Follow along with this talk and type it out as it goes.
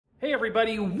Hey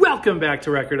everybody, welcome back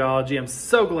to Record-ology. I'm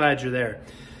so glad you're there.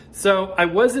 So I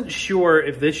wasn't sure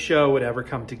if this show would ever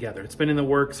come together. It's been in the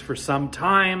works for some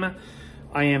time.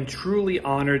 I am truly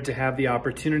honored to have the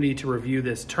opportunity to review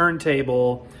this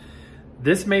turntable.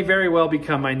 This may very well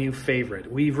become my new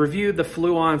favorite. We've reviewed the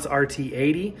Fluance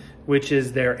RT80, which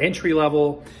is their entry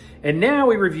level, and now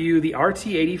we review the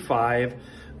RT85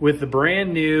 with the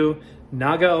brand new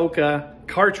Nagaoka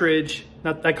cartridge.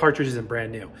 Not that cartridge isn't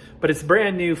brand new, but it's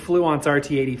brand new Fluance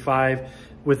RT85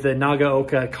 with the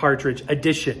Nagaoka cartridge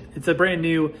edition. It's a brand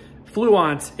new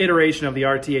Fluance iteration of the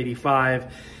RT85.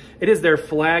 It is their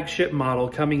flagship model,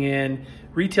 coming in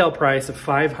retail price of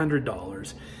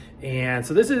 $500. And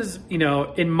so this is, you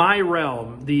know, in my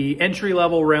realm, the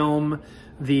entry-level realm,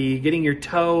 the getting your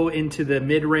toe into the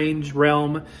mid-range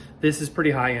realm, this is pretty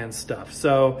high-end stuff.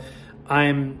 So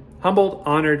I'm humbled,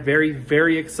 honored, very,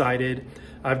 very excited.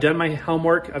 I've done my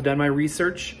homework, I've done my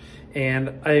research,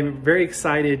 and I'm very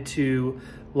excited to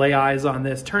lay eyes on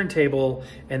this turntable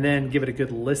and then give it a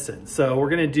good listen. So we're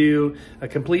gonna do a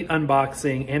complete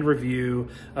unboxing and review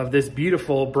of this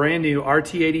beautiful brand new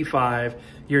RT85.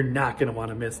 You're not gonna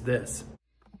wanna miss this.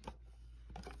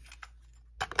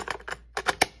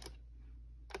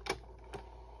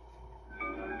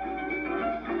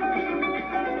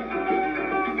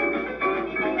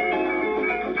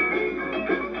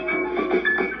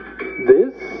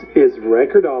 This is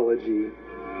Record-ology.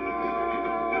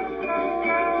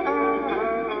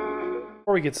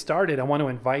 Before we get started, I want to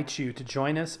invite you to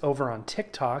join us over on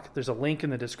TikTok. There's a link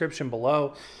in the description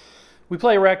below. We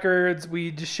play records,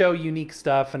 we just show unique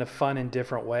stuff in a fun and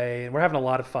different way, and we're having a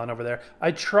lot of fun over there.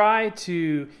 I try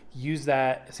to use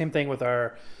that, same thing with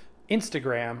our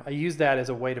Instagram. I use that as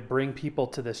a way to bring people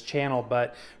to this channel,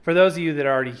 but for those of you that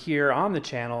are already here on the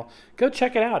channel, go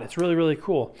check it out. It's really, really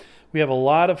cool. We have a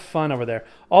lot of fun over there.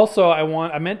 Also,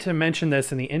 I meant to mention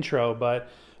this in the intro, but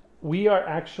we are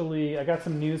actually, I got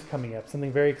some news coming up.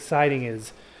 Something very exciting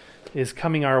is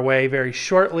coming our way very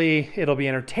shortly. It'll be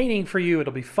entertaining for you,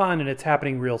 it'll be fun, and it's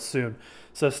happening real soon.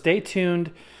 So stay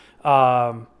tuned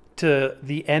to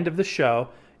the end of the show,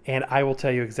 and I will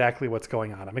tell you exactly what's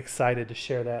going on. I'm excited to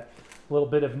share that little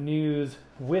bit of news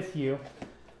with you.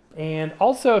 And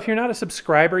also, if you're not a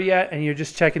subscriber yet and you're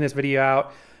just checking this video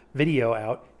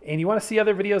out, and you want to see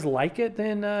other videos like it,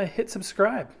 then hit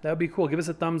subscribe. That would be cool. Give us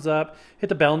a thumbs up. Hit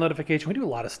the bell notification. We do a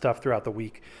lot of stuff throughout the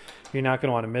week. You're not going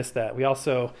to want to miss that. We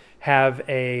also have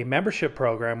a membership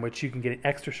program, which you can get an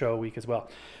extra show a week as well.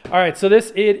 All right, so this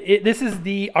is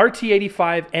the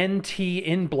RT85NT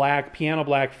in black, piano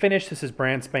black finish. This is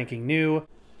brand spanking new.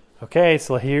 Okay,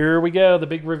 so here we go, the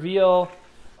big reveal.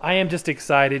 I am just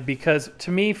excited because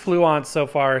to me, Fluance so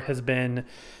far has been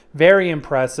very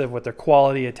impressive with their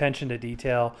quality, attention to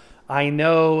detail. I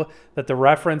know that the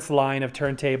reference line of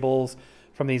turntables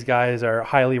from these guys are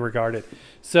highly regarded.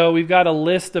 So we've got a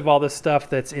list of all the stuff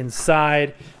that's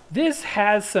inside. This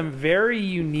has some very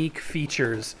unique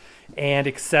features and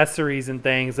accessories and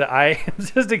things that I am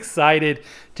just excited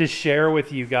to share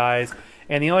with you guys.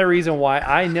 And the only reason why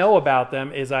I know about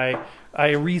them is I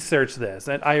researched this,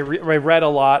 and I read a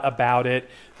lot about it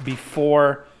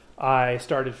before I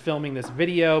started filming this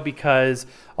video, because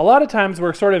a lot of times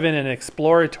we're sort of in an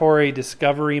exploratory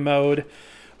discovery mode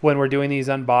when we're doing these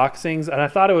unboxings, and I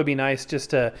thought it would be nice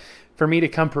just for me to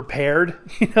come prepared,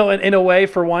 you know, in a way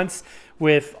for once,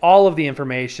 with all of the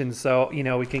information, so you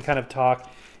know we can kind of talk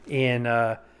in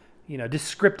you know,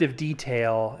 descriptive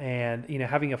detail, and you know,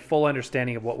 having a full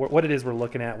understanding of what it is we're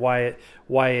looking at, why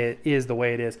it is the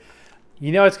way it is.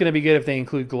 You know, it's going to be good if they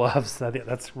include gloves. I think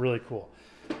that's really cool.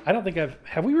 I don't think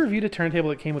have we reviewed a turntable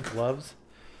that came with gloves?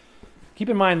 Keep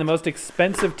in mind, the most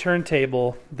expensive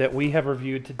turntable that we have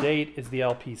reviewed to date is the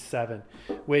LP7,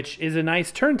 which is a nice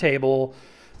turntable,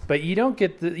 but you don't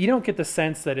get the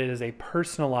sense that it is a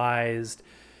personalized,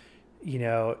 you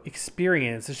know,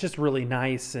 experience. It's just really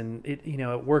nice, and it, you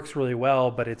know, it works really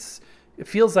well, but it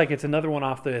feels like it's another one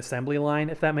off the assembly line,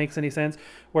 if that makes any sense.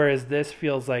 Whereas this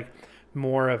feels like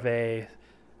more of an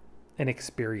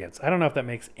experience. I don't know if that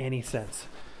makes any sense.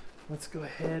 Let's go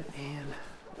ahead and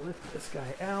lift this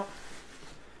guy out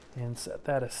and set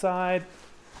that aside.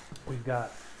 We've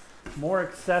got more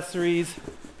accessories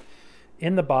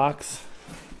in the box.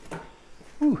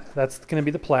 Ooh, that's going to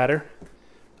be the platter.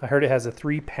 I heard it has a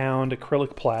 3-pound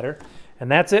acrylic platter,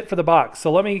 and that's it for the box.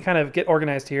 So let me kind of get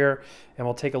organized here, and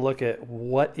we'll take a look at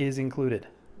what is included.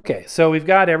 Okay, so we've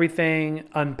got everything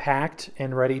unpacked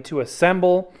and ready to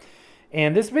assemble.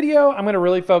 And this video, I'm going to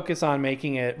really focus on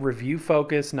making it review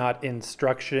focused, not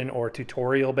instruction or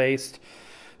tutorial based.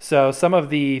 So some of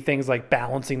the things like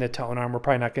balancing the tone arm, we're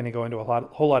probably not going to go into a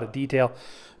whole lot of detail.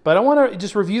 But I want to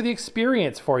just review the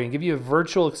experience for you and give you a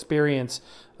virtual experience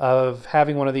of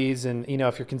having one of these, and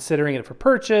if you're considering it for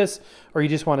purchase or you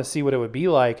just want to see what it would be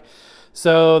like.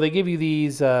 So they give you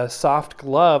these soft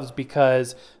gloves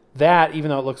because that, even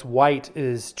though it looks white,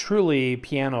 is truly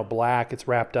piano black. It's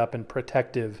wrapped up in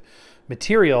protective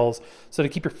materials. So to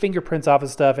keep your fingerprints off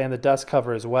of stuff and the dust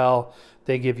cover as well,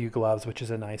 they give you gloves, which is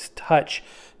a nice touch.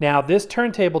 Now, this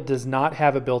turntable does not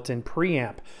have a built-in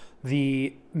preamp.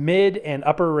 The mid and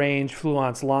upper range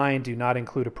Fluance line do not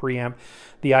include a preamp.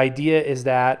 The idea is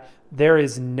that there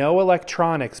is no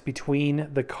electronics between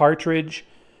the cartridge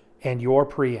and your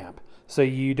preamp. So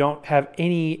you don't have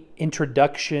any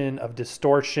introduction of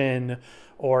distortion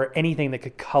or anything that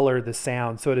could color the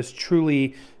sound. So it is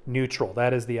truly neutral.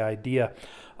 That is the idea.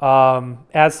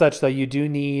 As such, though, you do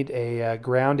need a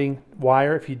grounding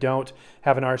wire. If you don't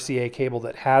have an RCA cable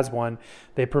that has one,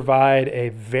 they provide a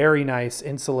very nice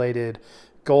insulated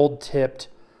gold-tipped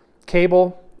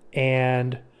cable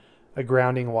and a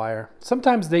grounding wire.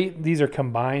 Sometimes these are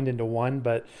combined into one,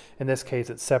 but in this case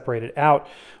it's separated out.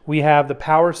 We have the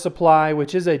power supply,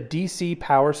 which is a DC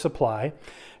power supply.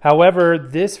 However,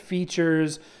 this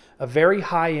features a very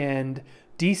high-end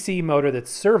DC motor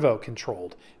that's servo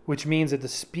controlled, which means that the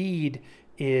speed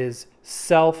is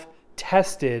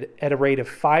self-tested at a rate of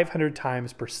 500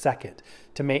 times per second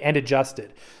and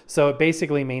adjusted. So it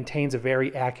basically maintains a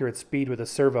very accurate speed with a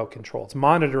servo control. It's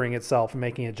monitoring itself and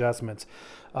making adjustments.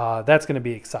 That's going to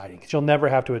be exciting because you'll never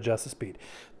have to adjust the speed.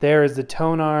 There is the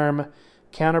tone arm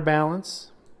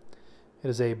counterbalance. It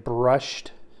is a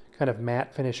brushed kind of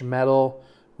matte finish metal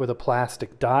with a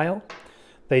plastic dial.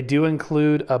 They do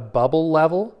include a bubble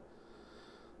level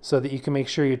so that you can make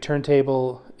sure your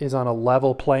turntable is on a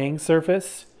level playing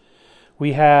surface.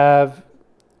 We have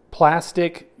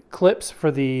plastic clips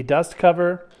for the dust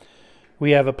cover.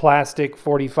 We have a plastic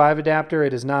 45 adapter.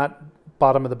 It is not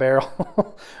bottom of the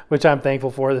barrel, which I'm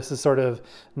thankful for. This is sort of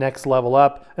next level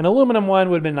up. An aluminum one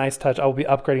would have been a nice touch. I'll be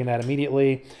upgrading that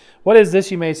immediately. What is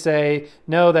this, you may say?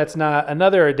 No, that's not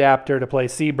another adapter to play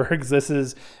Seebergs. This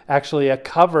is actually a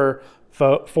cover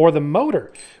for the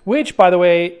motor, which, by the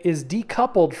way, is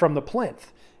decoupled from the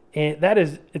plinth. And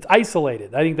it's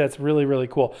isolated. I think that's really, really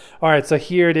cool. All right, so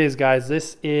here it is, guys.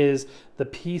 This is the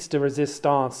piece de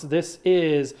resistance. This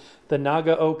is the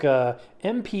Nagaoka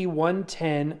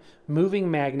MP-110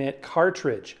 moving magnet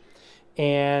cartridge.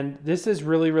 And this is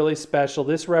really, really special.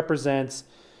 This represents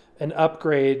an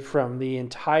upgrade from the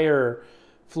entire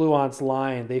Fluance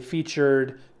line. They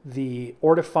featured the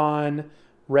Ortophon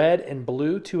red and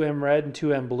blue, 2M red and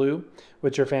 2M blue,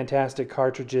 which are fantastic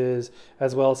cartridges,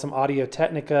 as well as some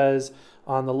Audio-Technicas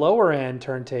on the lower end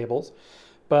turntables.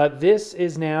 But this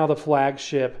is now the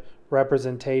flagship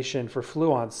representation for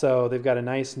Fluance. So they've got a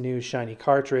nice new shiny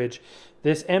cartridge.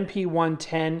 This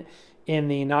MP-110 in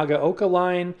the Nagaoka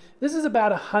line, this is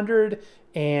about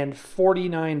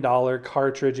 $149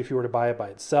 cartridge if you were to buy it by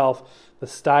itself. The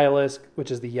stylus, which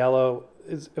is the yellow,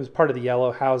 it was part of the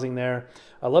yellow housing there.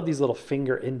 I love these little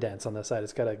finger indents on the side.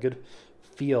 It's got a good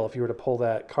feel if you were to pull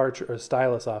that cartridge or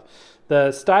stylus off.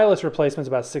 The stylus replacement is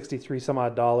about $63 some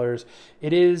odd.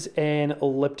 It is an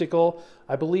elliptical.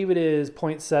 I believe it is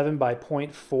 0.7 by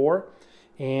 0.4,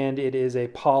 and it is a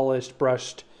polished,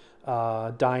 brushed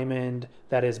diamond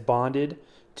that is bonded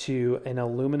to an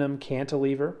aluminum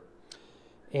cantilever.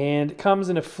 And it comes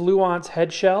in a Fluance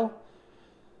head shell.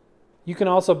 You can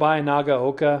also buy a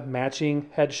Nagaoka matching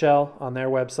head shell on their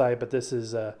website, but this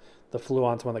is the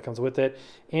Fluance one that comes with it,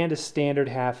 and a standard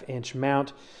 1/2 inch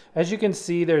mount. As you can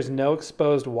see, there's no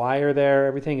exposed wire there.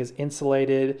 Everything is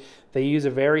insulated. They use a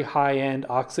very high-end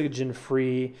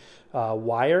oxygen-free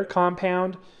wire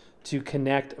compound to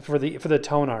connect for the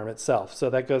tone arm itself.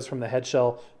 So that goes from the head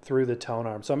shell through the tone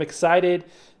arm. So I'm excited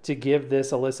to give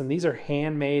this a listen. These are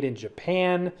handmade in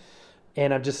Japan,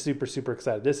 and I'm just super, super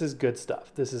excited. This is good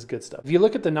stuff. This is good stuff. If you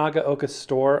look at the Nagaoka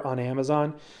store on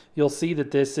Amazon, you'll see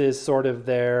that this is sort of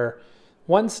their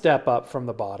one step up from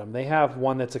the bottom. They have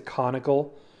one that's a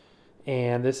conical,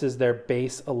 and this is their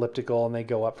base elliptical, and they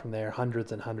go up from there,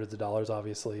 hundreds and hundreds of dollars,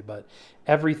 obviously. But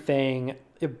everything,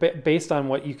 based on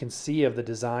what you can see of the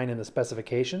design and the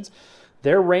specifications,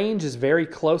 their range is very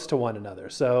close to one another.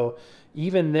 So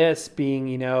even this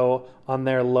being, on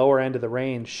their lower end of the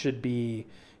range should be,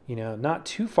 not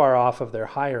too far off of their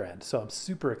higher end. So I'm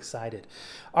super excited.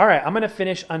 All right, I'm going to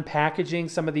finish unpackaging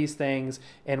some of these things,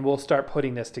 and we'll start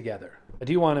putting this together. I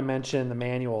do want to mention the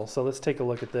manual, so let's take a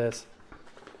look at this.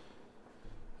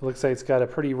 It looks like it's got a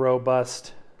pretty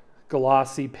robust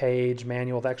glossy page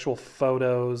manual with actual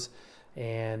photos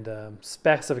and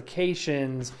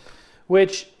specifications,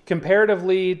 which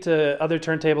comparatively to other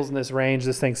turntables in this range,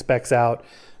 this thing specs out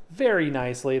very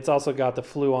nicely. It's also got the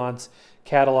Fluance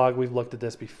catalog. We've looked at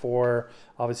this before.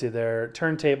 Obviously their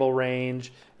turntable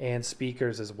range and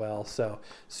speakers as well. So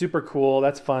super cool.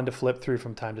 That's fun to flip through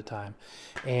from time to time.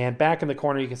 And back in the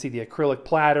corner, you can see the acrylic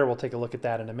platter. We'll take a look at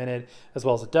that in a minute, as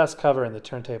well as the dust cover and the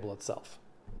turntable itself.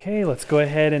 Okay, let's go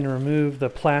ahead and remove the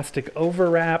plastic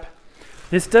overwrap.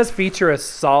 This does feature a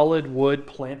solid wood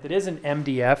plinth. It is an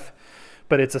MDF,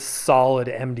 but it's a solid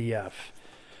MDF.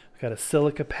 Got a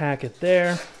silica packet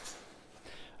there.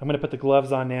 I'm going to put the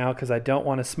gloves on now because I don't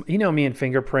want to, you know me and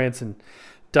fingerprints and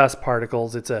dust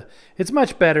particles. It's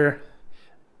much better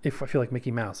if I feel like Mickey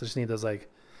Mouse. I just need those like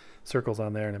circles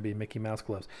on there and it'd be Mickey Mouse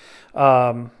gloves.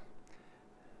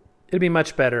 It'd be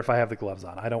much better if I have the gloves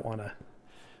on. I don't want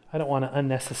to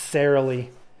unnecessarily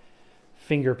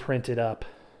fingerprint it up.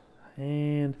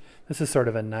 And this is sort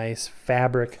of a nice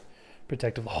fabric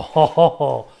protective.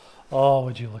 Oh,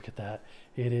 would you look at that?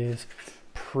 It is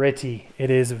pretty.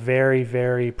 It is very,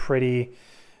 very pretty.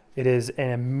 It is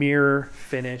a mirror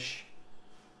finish.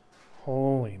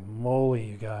 Holy moly,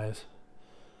 you guys.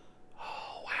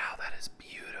 Oh, wow, that is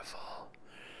beautiful.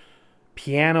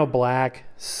 Piano black,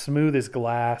 smooth as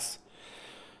glass.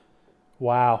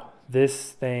 Wow,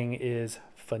 this thing is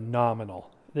phenomenal.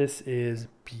 This is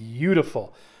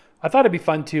beautiful. I thought it'd be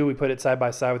fun too. We put it side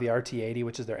by side with the RT80,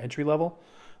 which is their entry level,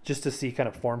 just to see kind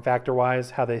of form factor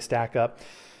wise how they stack up.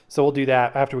 So we'll do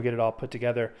that after we get it all put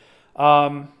together. I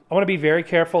want to be very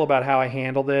careful about how I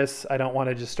handle this. I don't want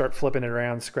to just start flipping it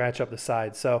around and scratch up the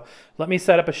sides. So let me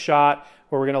set up a shot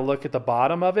where we're going to look at the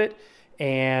bottom of it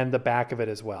and the back of it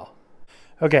as well.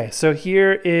 Okay, so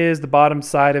here is the bottom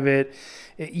side of it.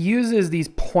 It uses these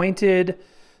pointed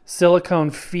silicone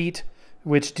feet,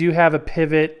 which do have a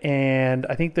pivot, and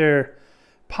I think they're,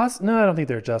 no, I don't think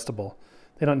they're adjustable.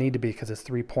 They don't need to be because it's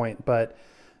 3-point, but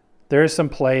there is some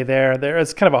play there. There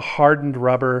is kind of a hardened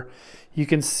rubber. You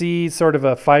can see sort of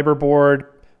a fiberboard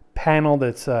panel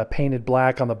that's painted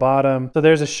black on the bottom. So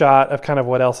there's a shot of kind of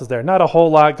what else is there. Not a whole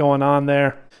lot going on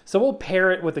there. So we'll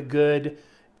pair it with a good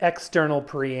external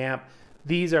preamp.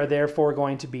 These are therefore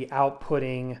going to be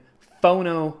outputting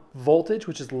phono voltage,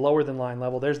 which is lower than line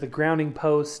level. There's the grounding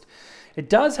post. It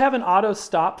does have an auto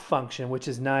stop function, which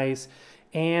is nice,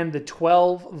 and the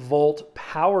 12-volt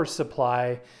power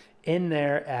supply in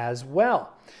there as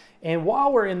well. And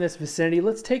while we're in this vicinity,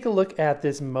 let's take a look at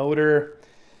this motor.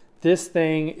 This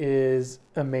thing is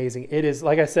amazing. It is,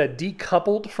 like I said,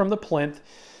 decoupled from the plinth.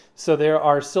 So there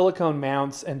are silicone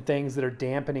mounts and things that are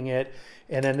dampening it.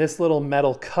 And then this little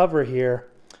metal cover here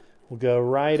will go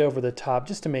right over the top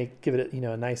just to give it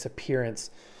a nice appearance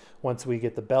once we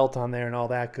get the belt on there and all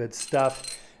that good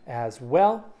stuff as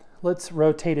well. Let's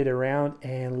rotate it around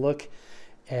and look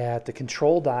at the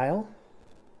control dial.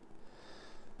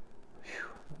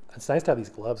 It's nice to have these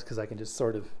gloves because I can just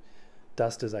sort of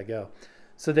dust as I go.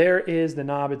 So there is the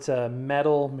knob. It's a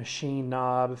metal machine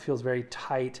knob. It feels very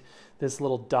tight. This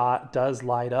little dot does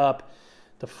light up.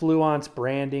 The Fluance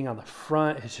branding on the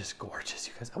front is just gorgeous,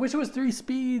 you guys. I wish it was 3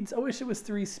 speeds. I wish it was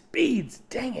 3 speeds.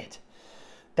 Dang it.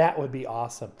 That would be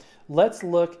awesome. Let's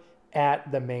look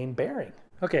at the main bearing.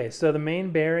 Okay, so the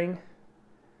main bearing,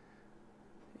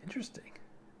 interesting,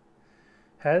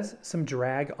 has some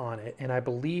drag on it, and I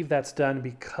believe that's done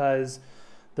because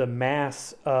the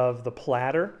mass of the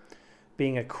platter,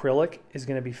 being acrylic, is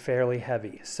going to be fairly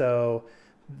heavy. So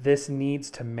this needs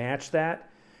to match that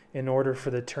in order for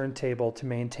the turntable to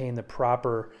maintain the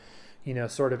proper,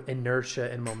 sort of inertia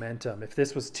and momentum. If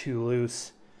this was too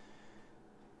loose,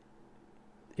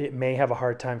 it may have a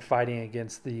hard time fighting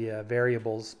against the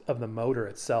variables of the motor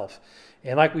itself.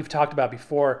 And like we've talked about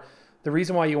before, the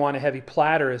reason why you want a heavy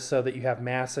platter is so that you have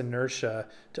mass inertia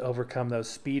to overcome those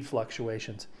speed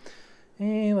fluctuations.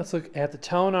 And let's look at the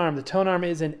tone arm. The tone arm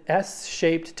is an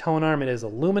S-shaped tone arm. It is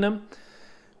aluminum.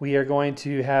 We are going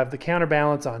to have the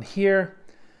counterbalance on here.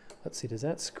 Let's see, does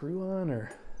that screw on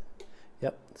or?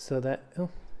 Yep, so that,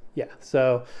 yeah.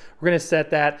 So we're going to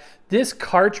set that. This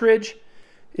cartridge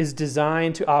is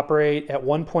designed to operate at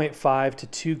 1.5 to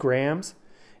 2 grams,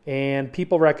 and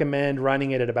people recommend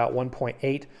running it at about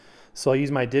 1.8. So I'll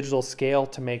use my digital scale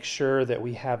to make sure that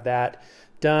we have that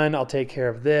done. I'll take care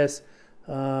of this.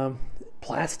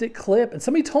 Plastic clip. And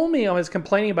somebody told me, I was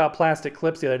complaining about plastic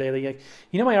clips the other day. They're like,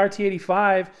 my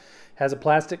RT85 has a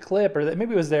plastic clip, or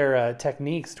maybe it was their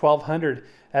Techniques 1200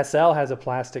 SL has a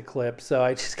plastic clip. So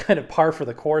I just kind of par for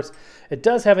the course. It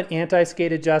does have an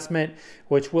anti-skate adjustment,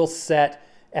 which will set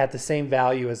at the same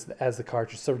value as the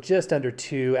cartridge. So just under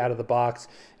 2 out of the box,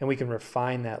 and we can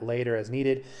refine that later as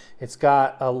needed. It's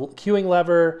got a cueing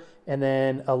lever and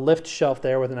then a lift shelf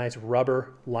there with a nice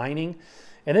rubber lining.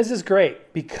 And this is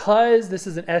great because this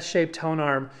is an S-shaped tone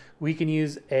arm. We can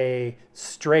use a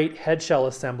straight head shell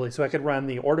assembly. So I could run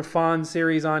the Ortophon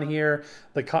series on here,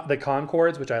 the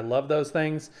Concords, which I love those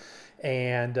things.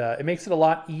 And it makes it a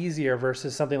lot easier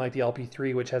versus something like the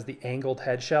LP3, which has the angled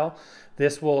head shell.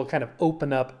 This will kind of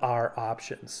open up our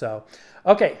options. So,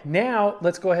 okay, now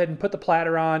let's go ahead and put the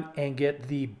platter on and get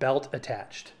the belt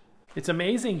attached. It's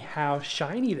amazing how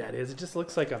shiny that is. It just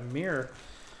looks like a mirror.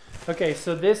 Okay,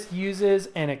 so this uses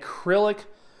an acrylic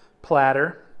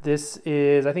platter. This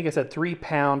is, I think it's a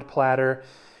 3-pound platter.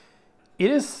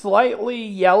 It is slightly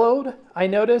yellowed. I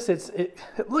notice it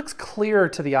looks clearer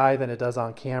to the eye than it does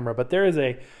on camera, but there is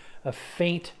a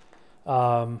faint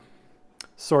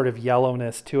sort of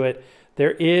yellowness to it.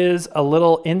 There is a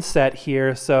little inset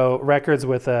here, so records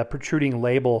with a protruding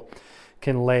label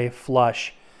can lay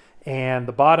flush. And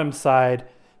the bottom side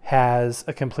has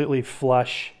a completely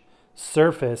flush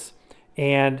surface,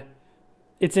 and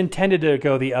it's intended to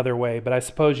go the other way, but I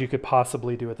suppose you could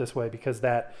possibly do it this way because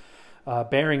that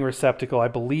bearing receptacle, I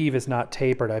believe, is not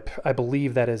tapered. I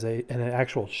believe that is an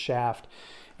actual shaft,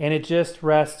 and it just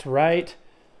rests right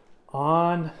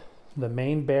on the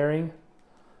main bearing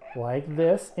like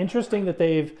this. Interesting that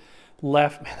they've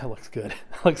left, man, that looks good.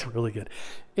 That looks really good.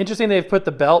 Interesting they've put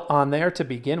the belt on there to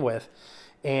begin with.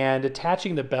 And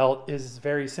attaching the belt is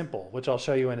very simple, which I'll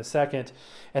show you in a second.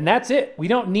 And that's it. We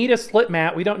don't need a slip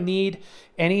mat. We don't need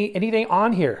anything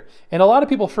on here. And a lot of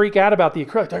people freak out about the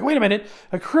acrylic. They're like, wait a minute,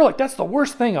 acrylic, that's the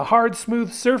worst thing, a hard,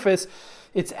 smooth surface.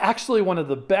 It's actually one of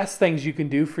the best things you can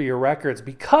do for your records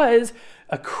because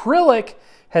acrylic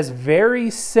has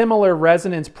very similar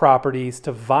resonance properties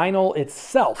to vinyl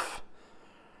itself.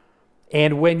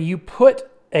 And when you put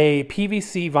a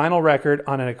PVC vinyl record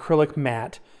on an acrylic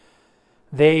mat,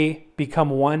 they become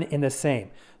one in the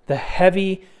same. The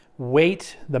heavy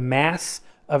weight, the mass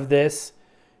of this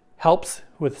helps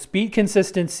with speed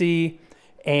consistency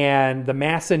and the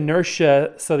mass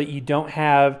inertia so that you don't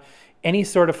have any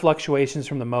sort of fluctuations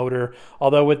from the motor.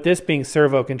 Although with this being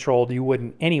servo controlled, you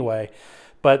wouldn't anyway.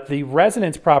 But the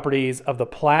resonance properties of the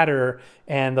platter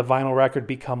and the vinyl record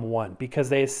become one because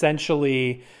they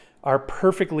essentially are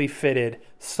perfectly fitted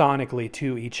sonically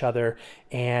to each other,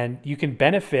 and you can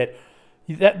benefit.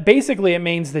 That basically, it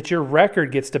means that your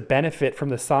record gets to benefit from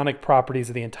the sonic properties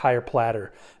of the entire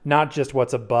platter, not just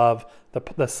what's above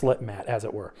the slip mat, as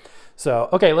it were. So,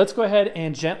 okay, let's go ahead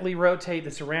and gently rotate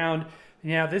this around.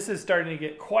 Now, this is starting to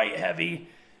get quite heavy.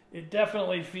 It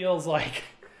definitely feels like,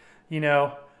 you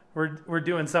know, we're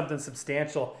doing something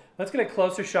substantial. Let's get a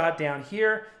closer shot down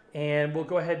here, and we'll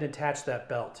go ahead and attach that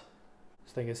belt.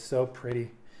 This thing is so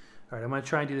pretty. All right, I'm going to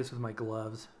try and do this with my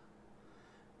gloves.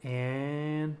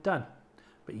 And done.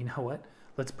 But you know what?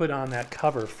 Let's put on that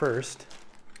cover first.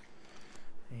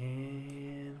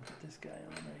 And put this guy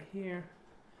on right here.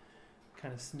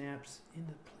 Kind of snaps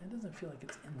into, it doesn't feel like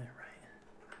it's in there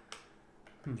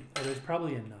right. Oh, there's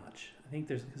probably a notch. I think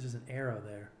there's an arrow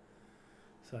there.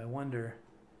 So I wonder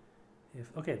if,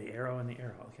 okay, the arrow and the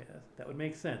arrow. Okay, that would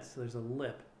make sense. So there's a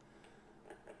lip.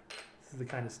 This is the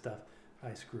kind of stuff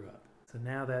I screw up. So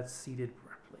now that's seated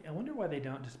properly. I wonder why they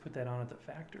don't just put that on at the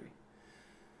factory.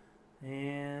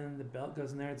 And the belt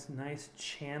goes in there. It's a nice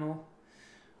channel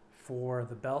for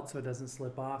the belt so it doesn't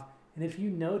slip off. And if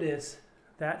you notice,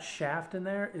 that shaft in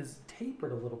there is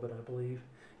tapered a little bit, I believe.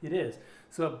 It is.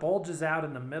 So it bulges out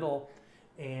in the middle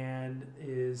and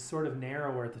is sort of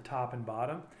narrower at the top and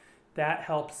bottom. That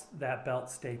helps that belt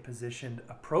stay positioned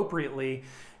appropriately.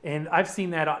 And I've seen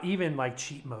that even like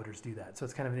cheap motors do that. So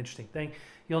it's kind of an interesting thing.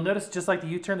 You'll notice just like the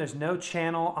U-turn, there's no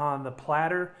channel on the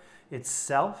platter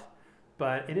itself.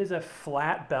 But it is a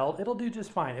flat belt. It'll do just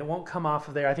fine. It won't come off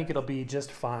of there. I think it'll be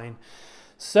just fine.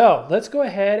 So let's go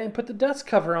ahead and put the dust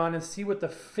cover on and see what the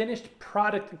finished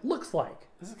product looks like.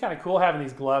 This is kind of cool having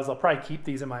these gloves. I'll probably keep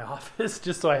these in my office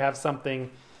just so I have something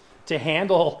to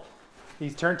handle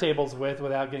these turntables with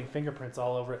without getting fingerprints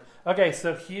all over it. Okay,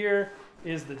 so here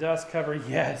is the dust cover.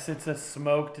 Yes, it's a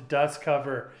smoked dust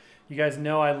cover. You guys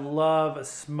know I love a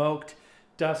smoked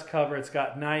dust cover. It's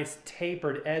got nice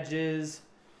tapered edges.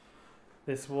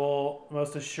 This will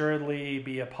most assuredly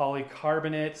be a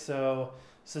polycarbonate, so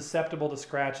susceptible to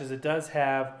scratches. It does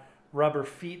have rubber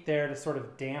feet there to sort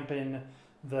of dampen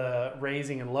the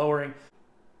raising and lowering.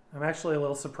 I'm actually a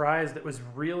little surprised. It was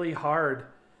really hard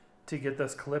to get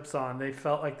those clips on. I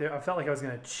felt like I was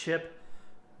going to chip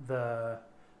the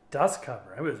dust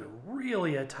cover. It was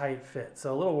really a tight fit,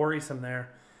 so a little worrisome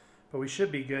there, but we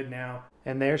should be good now.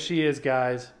 And there she is,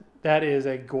 guys. That is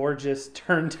a gorgeous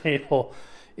turntable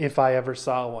if I ever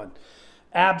saw one.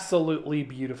 Absolutely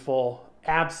beautiful,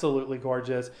 absolutely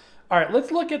gorgeous. All right,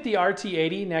 let's look at the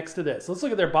RT80 next to this. Let's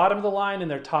look at their bottom of the line and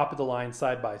their top of the line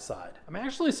side by side. I'm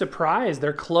actually surprised.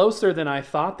 They're closer than I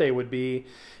thought they would be.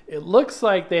 It looks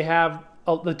like they have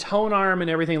the tone arm and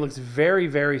everything looks very,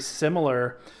 very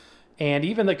similar. And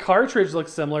even the cartridge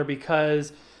looks similar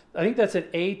because I think that's an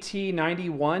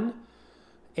AT91,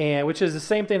 and which is the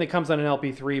same thing that comes on an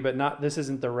LP3, but not, this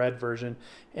isn't the red version.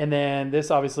 And then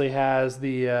this obviously has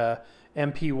the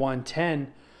MP-110.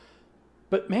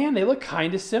 But man, they look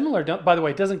kind of similar. By the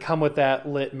way, it doesn't come with that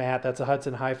lit mat. That's a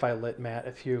Hudson Hi-Fi lit mat.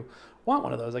 If you want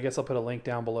one of those, I guess I'll put a link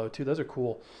down below too. Those are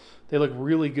cool. They look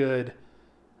really good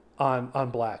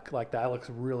on black like that. It looks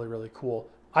really, really cool.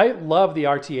 I love the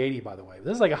RT80, by the way.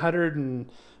 This is like 100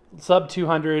 and sub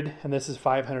 200, and this is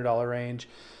 $500 range.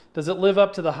 Does it live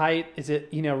up to the hype? Is it,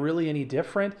 you know, really any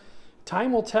different?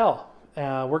 Time will tell.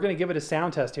 We're going to give it a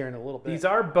sound test here in a little bit. These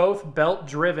are both belt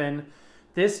driven.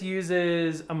 This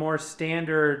uses a more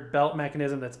standard belt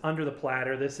mechanism that's under the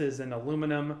platter. This is an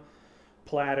aluminum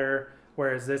platter,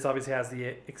 whereas this obviously has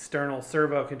the external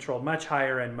servo controlled, much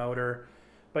higher end motor.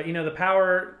 But you know, the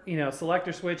power, you know,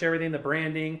 selector switch, everything, the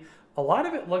branding, a lot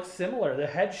of it looks similar. The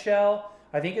head shell,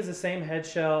 I think, is the same head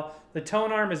shell. The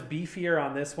tone arm is beefier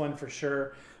on this one for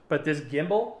sure, but this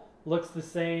gimbal looks the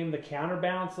same. The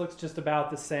counterbalance looks just about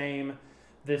the same.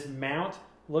 This mount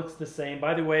looks the same.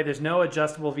 By the way, there's no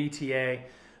adjustable VTA.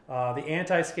 The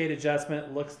anti-skate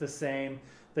adjustment looks the same.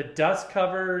 The dust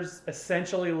covers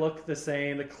essentially look the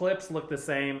same. The clips look the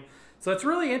same. So it's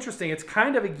really interesting. It's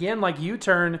kind of, again, like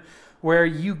U-Turn, where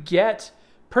you get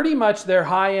pretty much their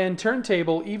high-end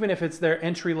turntable, even if it's their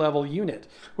entry-level unit,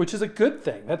 which is a good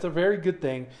thing. That's a very good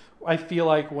thing. I feel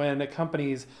like when a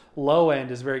company's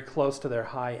low-end is very close to their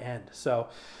high-end. So,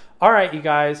 all right, you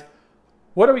guys,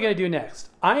 what are we going to do next?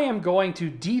 I am going to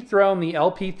dethrone the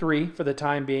LP3 for the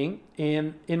time being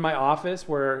in my office,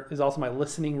 where is also my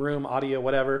listening room, audio,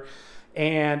 whatever.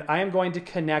 And I am going to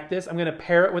connect this. I'm going to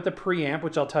pair it with a preamp,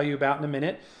 which I'll tell you about in a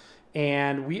minute.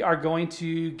 And we are going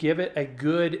to give it a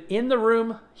good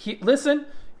in-the-room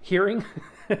hearing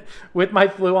with my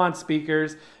Fluance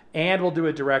speakers, and we'll do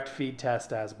a direct feed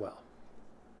test as well.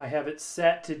 I have it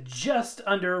set to just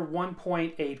under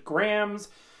 1.8 grams,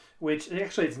 which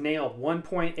actually it's nailed,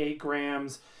 1.8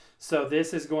 grams. So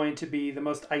this is going to be the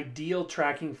most ideal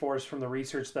tracking force from the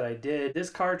research that I did. This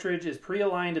cartridge is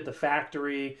pre-aligned at the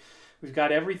factory. We've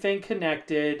got everything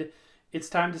connected. It's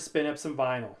time to spin up some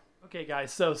vinyl. Okay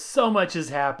guys, so much has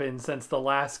happened since the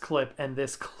last clip and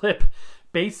this clip.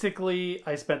 Basically,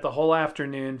 I spent the whole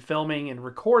afternoon filming and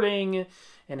recording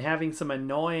and having some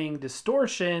annoying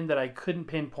distortion that I couldn't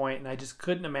pinpoint, and I just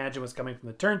couldn't imagine was coming from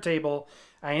the turntable.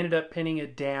 I ended up pinning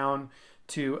it down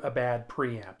to a bad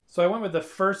preamp. So I went with the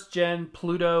first gen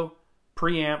Pluto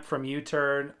preamp from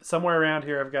U-Turn. Somewhere around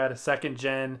here I've got a second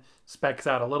gen, specs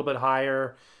out a little bit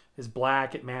higher, is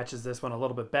black, it matches this one a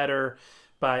little bit better.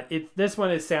 But this one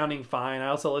is sounding fine. I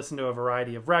also listened to a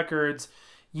variety of records.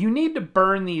 You need to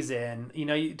burn these in. You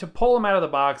know, to pull them out of the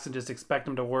box and just expect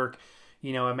them to work,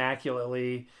 you know,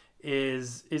 immaculately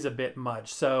is a bit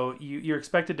much. So you're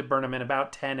expected to burn them in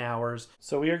about 10 hours.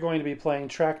 So we are going to be playing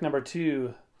track number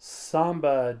 2,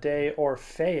 Samba de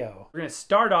Orfeo. We're going to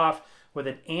start off with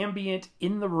an ambient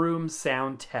in-the-room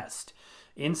sound test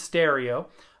in stereo.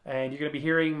 And you're going to be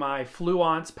hearing my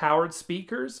Fluance powered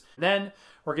speakers. Then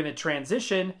we're going to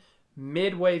transition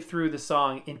midway through the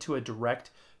song into a direct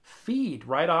feed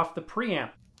right off the preamp.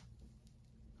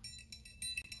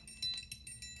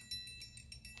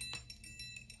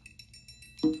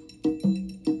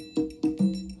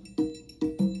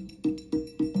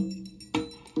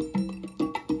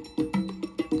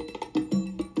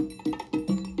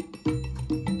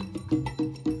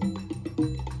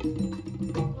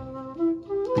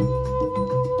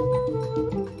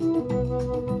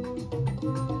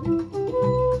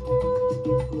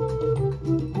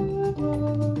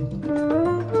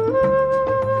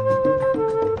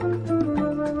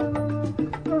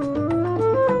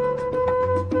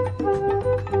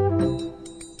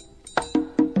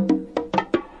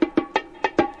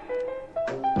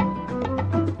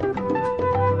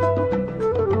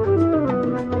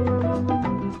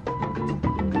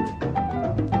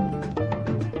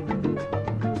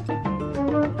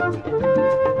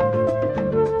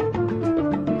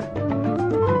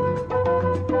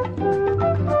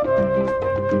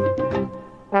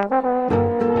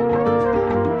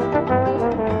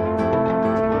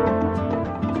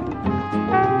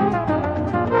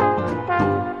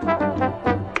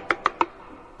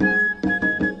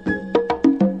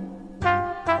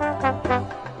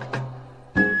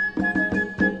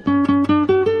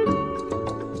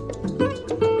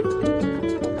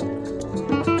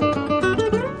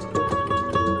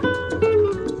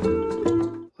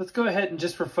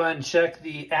 just for fun, check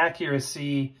the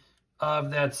accuracy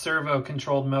of that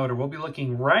servo-controlled motor. We'll be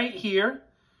looking right here.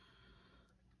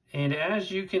 And as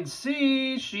you can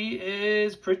see, she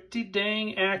is pretty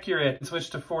dang accurate. Switch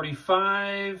to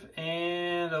 45,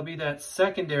 and there'll be that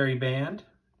secondary band.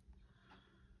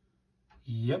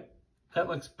 Yep, that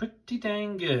looks pretty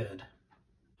dang good.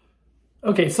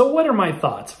 Okay, so what are my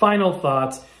thoughts? Final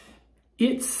thoughts.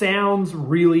 It sounds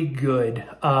really good.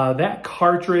 That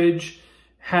cartridge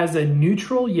has a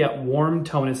neutral yet warm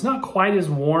tone. It's not quite as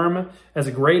warm as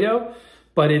a Grado,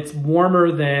 but it's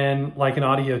warmer than like an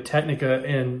Audio-Technica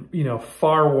and, you know,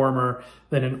 far warmer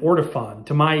than an Ortophon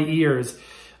to my ears.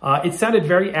 It sounded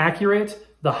very accurate.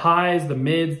 The highs, the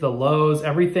mids, the lows,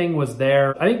 everything was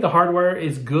there. I think the hardware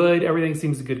is good. Everything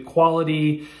seems good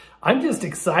quality. I'm just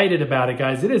excited about it,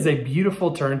 guys. It is a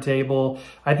beautiful turntable.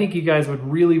 I think you guys would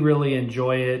really, really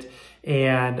enjoy it.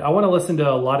 And I want to listen to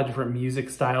a lot of different music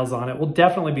styles on it. We'll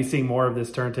definitely be seeing more of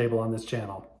this turntable on this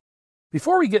channel.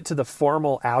 Before we get to the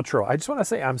formal outro, I just want to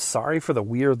say I'm sorry for the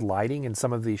weird lighting in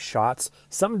some of these shots.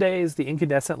 Some days the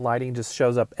incandescent lighting just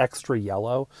shows up extra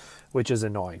yellow, which is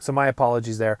annoying. So my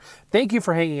apologies there. Thank you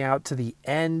for hanging out to the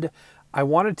end. I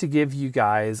wanted to give you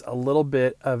guys a little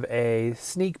bit of a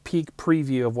sneak peek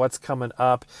preview of what's coming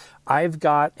up. I've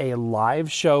got a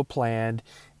live show planned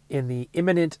in the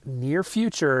imminent near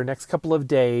future, next couple of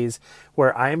days,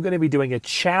 where I am going to be doing a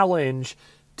challenge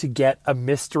to get a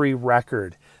mystery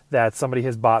record that somebody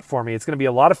has bought for me. It's going to be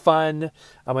a lot of fun.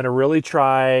 I'm going to really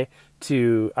try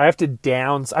to, I have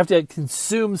to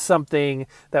consume something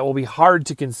that will be hard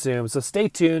to consume. So stay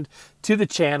tuned to the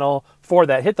channel for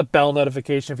that. Hit the bell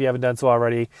notification if you haven't done so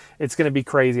already. It's going to be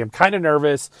crazy. I'm kind of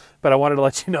nervous, but I wanted to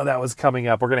let you know that was coming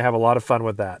up. We're going to have a lot of fun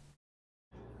with that.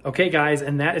 Okay, guys,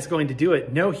 and that is going to do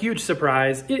it. No huge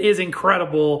surprise. It is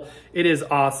incredible. It is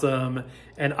awesome,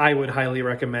 and I would highly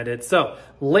recommend it. So,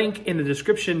 link in the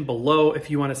description below if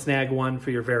you want to snag one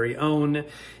for your very own.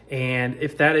 And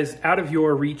if that is out of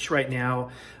your reach right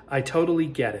now, I totally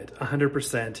get it,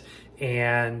 100%.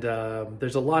 And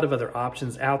there's a lot of other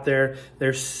options out there.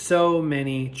 There's so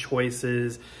many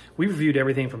choices. We reviewed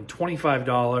everything from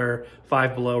 $25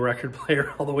 Five Below record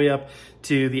player all the way up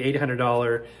to the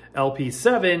 $800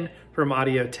 LP7 from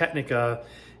Audio-Technica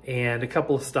and a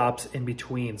couple of stops in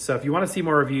between. So if you want to see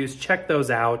more reviews, check those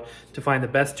out to find the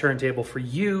best turntable for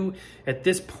you at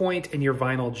this point in your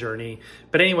vinyl journey.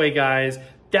 But anyway, guys,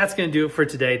 that's going to do it for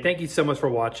today. Thank you so much for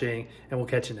watching, and we'll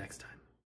catch you next time.